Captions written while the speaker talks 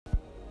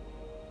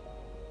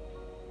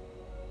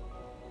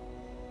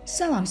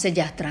Salam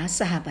sejahtera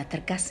sahabat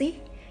terkasih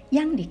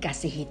yang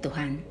dikasihi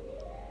Tuhan.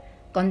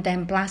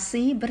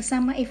 Kontemplasi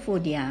bersama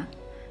Evodia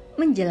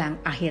menjelang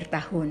akhir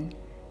tahun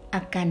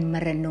akan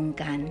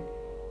merenungkan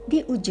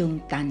di ujung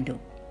tanduk.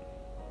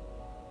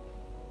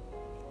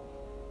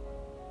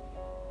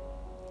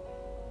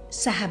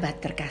 Sahabat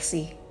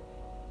terkasih,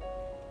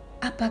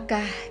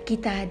 apakah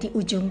kita di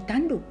ujung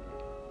tanduk?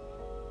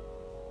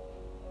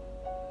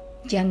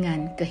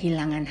 Jangan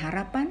kehilangan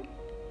harapan,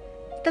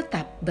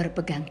 tetap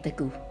berpegang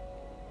teguh.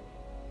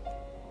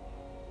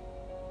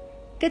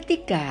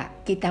 Ketika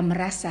kita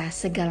merasa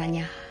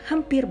segalanya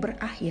hampir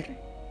berakhir,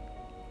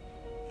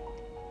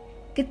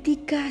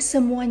 ketika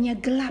semuanya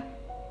gelap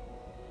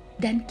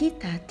dan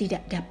kita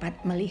tidak dapat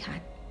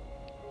melihat,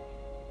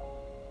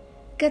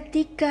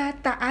 ketika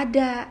tak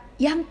ada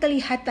yang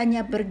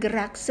kelihatannya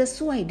bergerak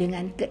sesuai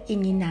dengan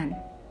keinginan,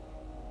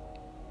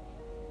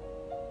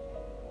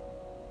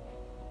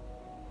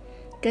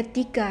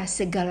 ketika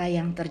segala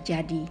yang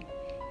terjadi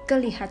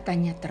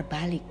kelihatannya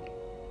terbalik,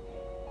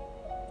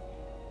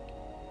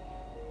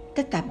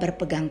 tetap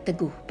berpegang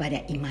teguh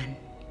pada iman.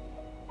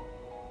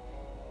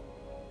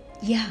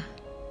 Ya,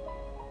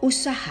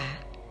 usaha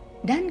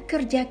dan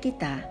kerja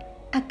kita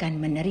akan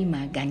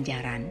menerima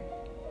ganjaran.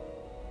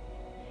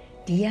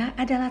 Dia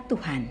adalah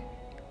Tuhan.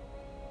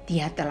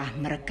 Dia telah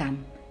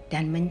merekam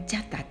dan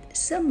mencatat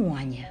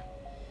semuanya.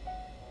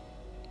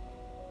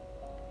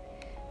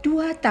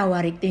 2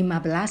 Tawarik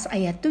 15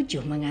 ayat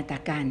 7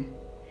 mengatakan,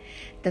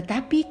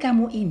 "Tetapi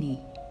kamu ini,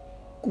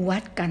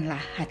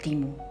 kuatkanlah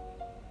hatimu.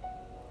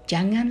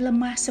 Jangan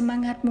lemah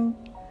semangatmu,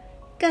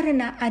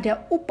 karena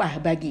ada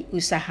upah bagi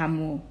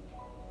usahamu."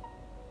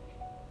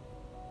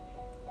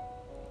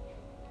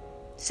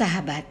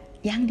 Sahabat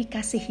yang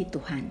dikasihi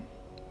Tuhan,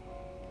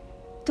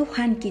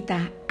 Tuhan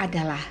kita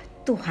adalah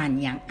Tuhan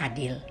yang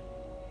adil.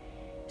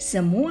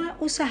 Semua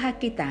usaha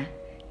kita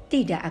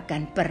tidak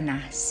akan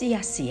pernah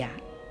sia-sia.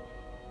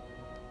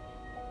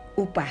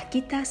 Upah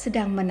kita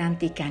sedang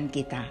menantikan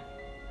kita.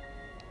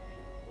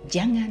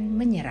 Jangan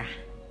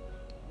menyerah.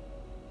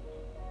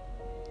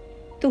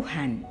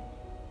 Tuhan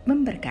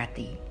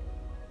memberkati.